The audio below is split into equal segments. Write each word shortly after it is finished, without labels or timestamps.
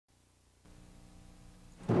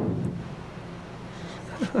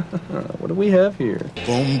What do we have here?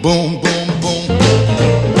 Boom, boom, boom, boom.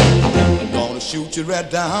 I'm gonna shoot you right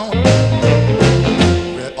down,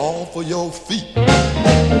 right off of your feet.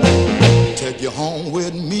 Take you home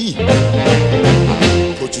with me,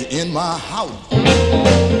 put you in my house.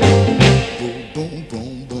 Boom, boom,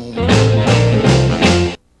 boom, boom.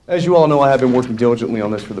 As you all know, I have been working diligently on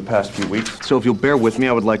this for the past few weeks. So if you'll bear with me,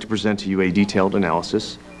 I would like to present to you a detailed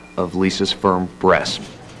analysis of Lisa's firm breasts.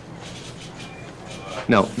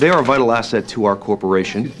 Now, they are a vital asset to our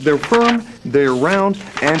corporation. They're firm, they're round,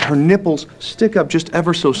 and her nipples stick up just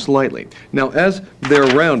ever so slightly. Now, as they're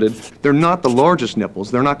rounded, they're not the largest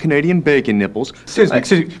nipples. They're not Canadian bacon nipples.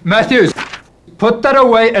 Excuse me. Matthews, put that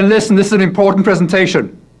away and listen. This is an important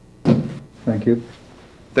presentation. Thank you.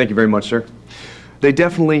 Thank you very much, sir. They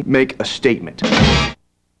definitely make a statement.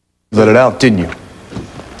 Let it out, didn't you?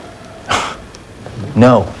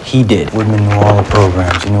 No, he did. Woodman knew all the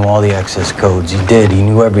programs. He knew all the access codes. He did. He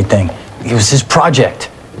knew everything. It was his project.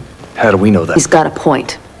 How do we know that? He's got a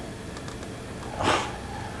point.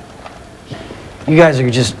 You guys are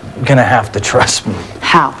just gonna have to trust me.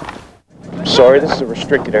 How? Sorry, this is a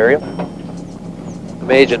restricted area. I'm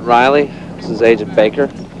Agent Riley. This is Agent Baker.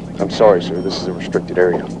 I'm sorry, sir. This is a restricted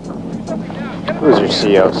area. Who's your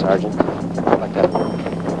CO, Sergeant? Like that.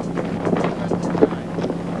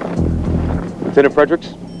 Lieutenant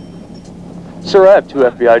Fredericks? Sir, I have 2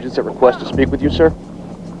 FBI agents that request to speak with you, sir.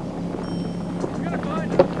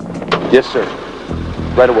 Yes, sir.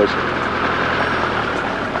 Right away, sir.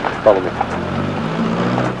 Follow me.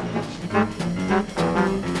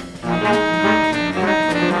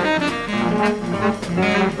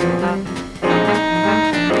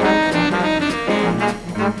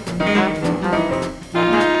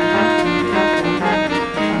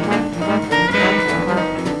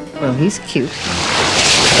 Well, he's cute.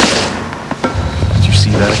 Did you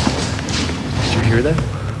see that? Did you hear that?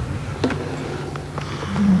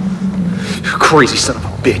 You crazy son of a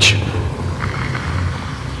bitch.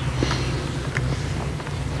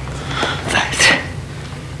 That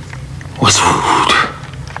was rude.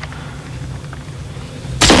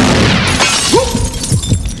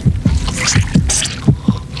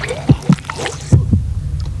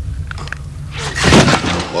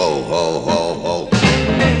 Whoa, whoa, whoa, whoa.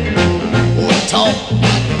 Boy, talk.